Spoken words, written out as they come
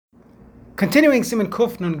Continuing Siman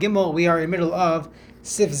Kuf Nun Gimel, we are in the middle of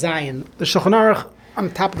Sif Zayin. The Shulchan Aruch on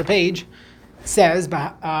the top of the page says,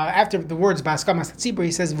 after the words Ba'askamas Hatzibur,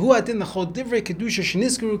 he says, V'huatin l'chol divrei kedusha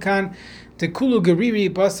sheniskuru kan tekulu geriri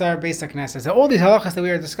basar Beis HaKnesses. So all these halachas that we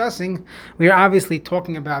are discussing, we are obviously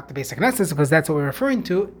talking about the Beis HaKnesses because that's what we're referring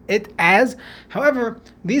to it as. However,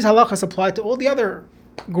 these halachas apply to all the other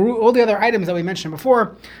items that we mentioned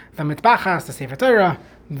before, the mitbachas, the sefer Torah,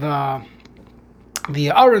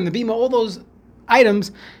 the aron, the bima, all those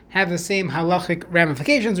items have the same halachic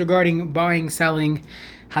ramifications regarding buying, selling,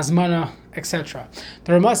 hazmana, etc.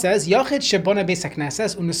 The Ramah says, Yachid shebona beis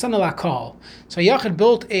hakneses u'nusana lakal. So Yachid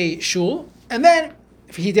built a shul, and then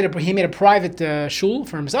he made a private shul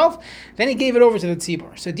for himself. Then he gave it over to the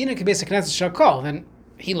tzibur. So Dina beis hakneses shakal. Then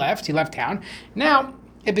he left town. Now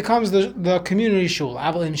it becomes the community shul.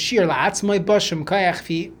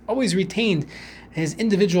 He always retained his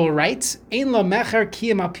individual rights. It's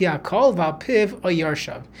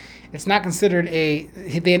not considered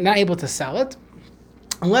they're not able to sell it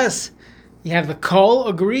unless you have the kol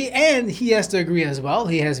agree and he has to agree as well.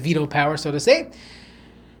 He has veto power, so to say.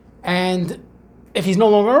 And if he's no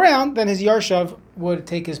longer around, then his yarshav would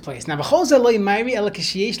take his place. Now, this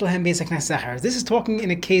is talking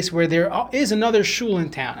in a case where there is another shul in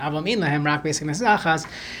town.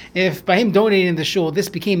 If by him donating the shul, this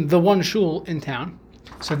became the one shul in town,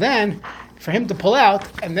 so then for him to pull out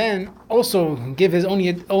and then also give his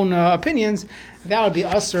own opinions, that would be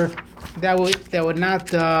usher. That would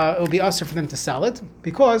not. It would be usher for them to sell it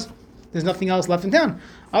because there's nothing else left in town.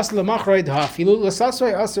 Even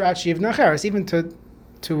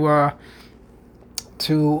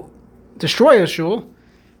to destroy a shul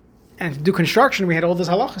and to do construction, we had all this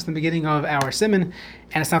halachas in the beginning of our Siman, and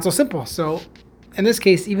it's not so simple. So in this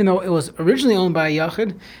case, even though it was originally owned by a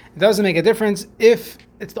Yachid, it doesn't make a difference if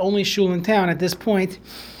it's the only shul in town at this point,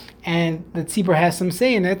 and the tzibur has some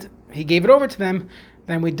say in it. He gave it over to them.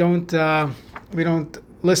 Then we don't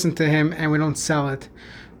listen to him, and we don't sell it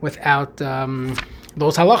without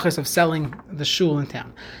those halachas of selling the shul in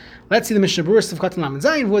town. Let's see the Mishnah Berurah of Katan Lamed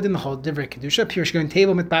Zayin. Who didn't hold divrei kedusha? Pirish going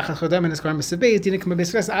table mit bachas chodam and eskar misabei. Didn't come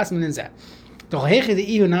b'esres asman in zeh. Docheche the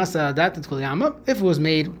iu nasa datet kol yama. If it was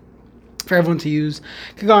made for everyone to use,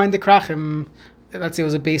 kagain the krachim. Let's say it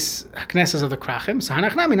was a base knesses of the krachim. So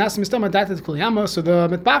hanachnami nasa mistama datet kol yama. So the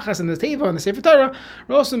mitbachas and the teva and the sefer Torah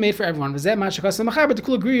were also made for everyone. V'zeh ma'ashakas l'machar. But the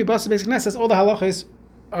kol agree basa base knesses. All the halachas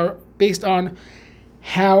are based on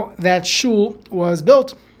how that shul was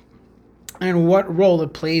built and what role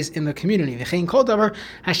it plays in the community. The same thing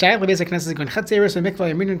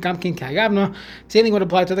would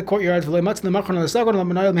apply to the courtyard.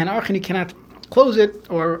 You cannot close it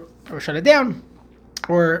or shut it down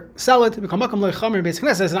or sell it. It's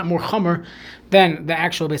not more chamer than the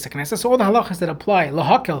actual basic knesses. So all the halachas that apply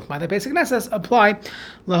lahakel by the basic knesses apply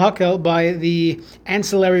lahakel by the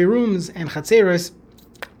ancillary rooms and chatzeros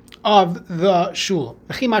of the shul.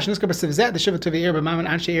 That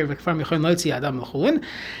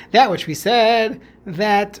which we said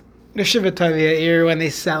that the Shiva Tavir, when they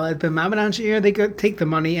sell it, they could take the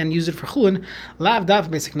money and use it for chulin.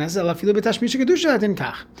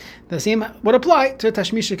 The same would apply to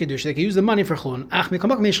Tashmisha Kedusha. They could use the money for chulin.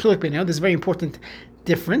 This is a very important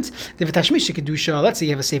difference. Let's say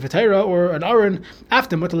you have a sefer Torah or an aron.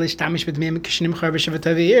 After let's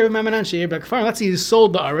say you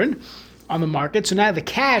sold the aron on the market, so now the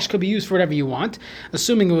cash could be used for whatever you want,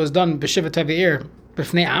 assuming it was done b'shiva tavir. You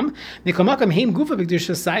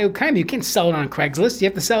can't sell it on Craigslist. You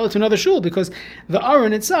have to sell it to another shul because the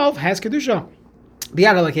aron itself has kedusha.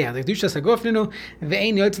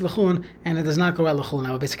 And it does not go out l'chul.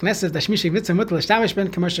 Now, basic knesses dashmishik mitzvah mutal shtamish ben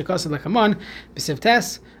kamosh shekasad lekamon b'siv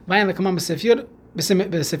tes vayin lekamon b'siv yud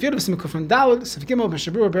b'siv kufran dalud b'siv gimel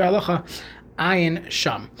b'shiv berurah b'alacha ayin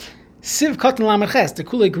sham. Siv katan lamerches, the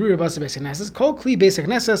kulei grura basa basic knesses, kol kli basic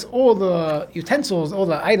knesses, all the utensils, all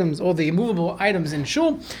the items, all the immovable items in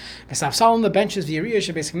shul, v'sav salam, the benches,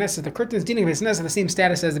 v'yiriyah, basic knesses, the curtains, dining basic knesses, the same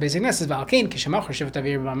status as the basic knesses, v'alkein, kishamachar, shivat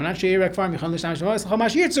avir, v'amanat she'irek farm, yichon l'shtam sh'mois,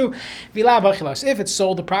 l'chamash yirtzu, v'ila b'achilos. If it's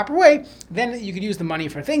sold the proper way, then you could use the money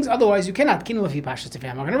for things, otherwise you cannot. Kinu l'fi pashas tifei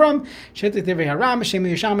ha'magen aram, shetik divrei haram, shemu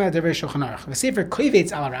yishama, divrei shulchan aruch. V'sefer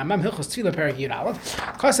koivetz al rambam, hilchos tefillah perak yud aleph,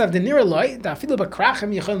 kasav denira loy, da filu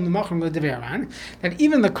b'krachim, yichon l'machar, that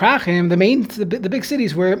even the krachim, the big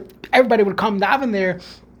cities where everybody would come daven there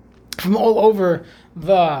from all over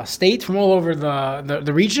the state, from all over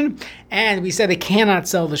the region, and we said they cannot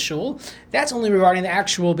sell the shul. That's only regarding the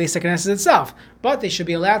actual basic knesset itself, but they should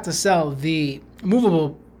be allowed to sell the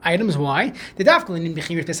movable items. Why? The dafkalin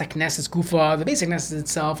b'chiyur basic knesses gufa, the basic knesses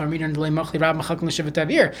itself. Are meeting delay machli rab machalkin l'shivat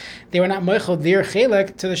avir. They were not moichel their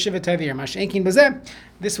chelek to the shivat avir. Mashenkin bazeh.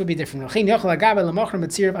 This would be different.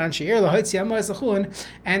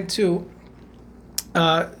 And to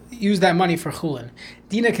use that money for chulin.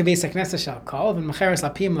 Dina kevesa knesset shall call v'macheres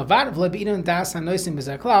lapim lavad v'lebeinu das hanoisim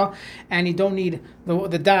b'zeklal, and you don't need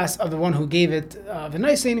the das of the one who gave it the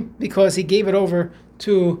noisin, because he gave it over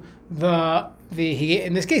to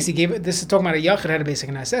in this case he gave it. This is talking about a yachid had a basic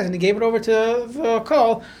knesset, and he gave it over to the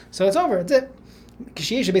call, so it's over. That's it.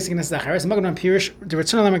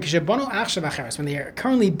 When they are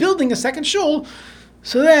currently building a second shul,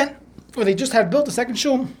 so then, or they just have built a second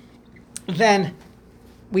shul, then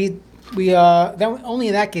then only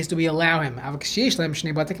in that case do we allow him.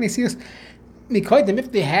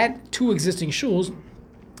 If they had two existing shuls,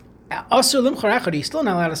 he's still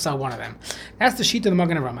not allowed to sell one of them. That's the sheet of the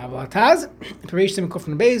Magen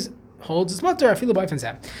Avraham. Holds its mutter. As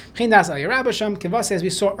we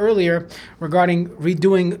saw earlier regarding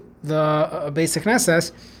redoing the basic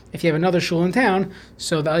nesses, if you have another shul in town,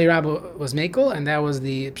 so the Ali Rabba was Mekel, and that was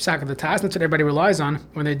the psak of the Taz. That's what everybody relies on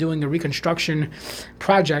when they're doing a reconstruction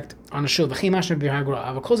project on a shul. That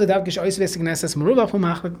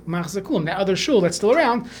other shul that's still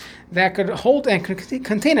around, that could hold and could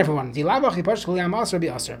contain everyone.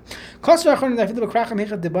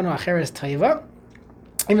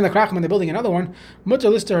 Even the Krachim, when they're building another one, mutter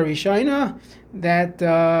lister harishaina,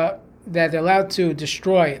 that they're allowed to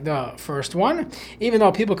destroy the first one, even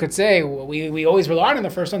though people could say, well, we always relied on the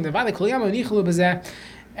first one.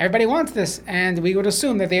 Everybody wants this, and we would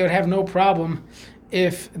assume that they would have no problem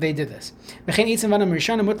if they did this. When they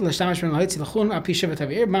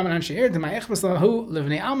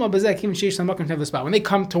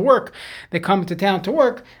come to work, they come to town to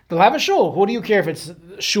work, they'll have a shul. Who do you care if it's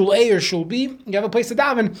shul A or shul B? You have a place to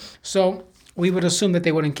daven. So we would assume that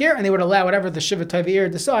they wouldn't care, and they would allow whatever the Shivat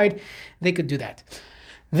Tavir decide, they could do that.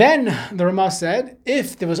 Then the Ramah said,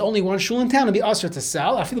 if there was only one shul in town, it'd be usher to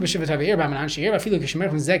sell. Even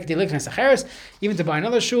to buy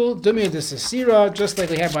another shul, dumir de sasira, just like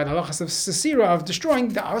we have by the halachas of sasira of destroying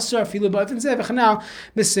the usher afilu b'atin zevach now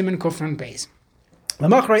b'siman kufran beis.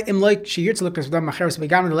 In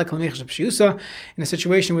a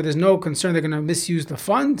situation where there's no concern they're going to misuse the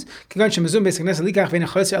fund,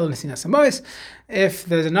 if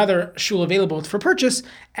there's another shul available for purchase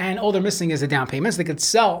and all they're missing is the down payments, they could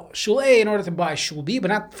sell shul A in order to buy shul B, but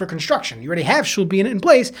not for construction. You already have shul B in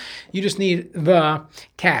place, you just need the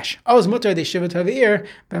cash. For the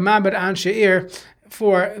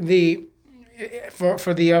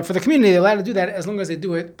community, they're allowed to do that as long as they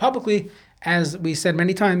do it publicly. As we said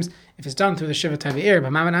many times, if it's done through the Shiva Tavi'ir,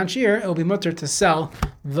 but Maman Anshir, it will be mutter to sell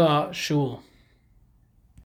the shul.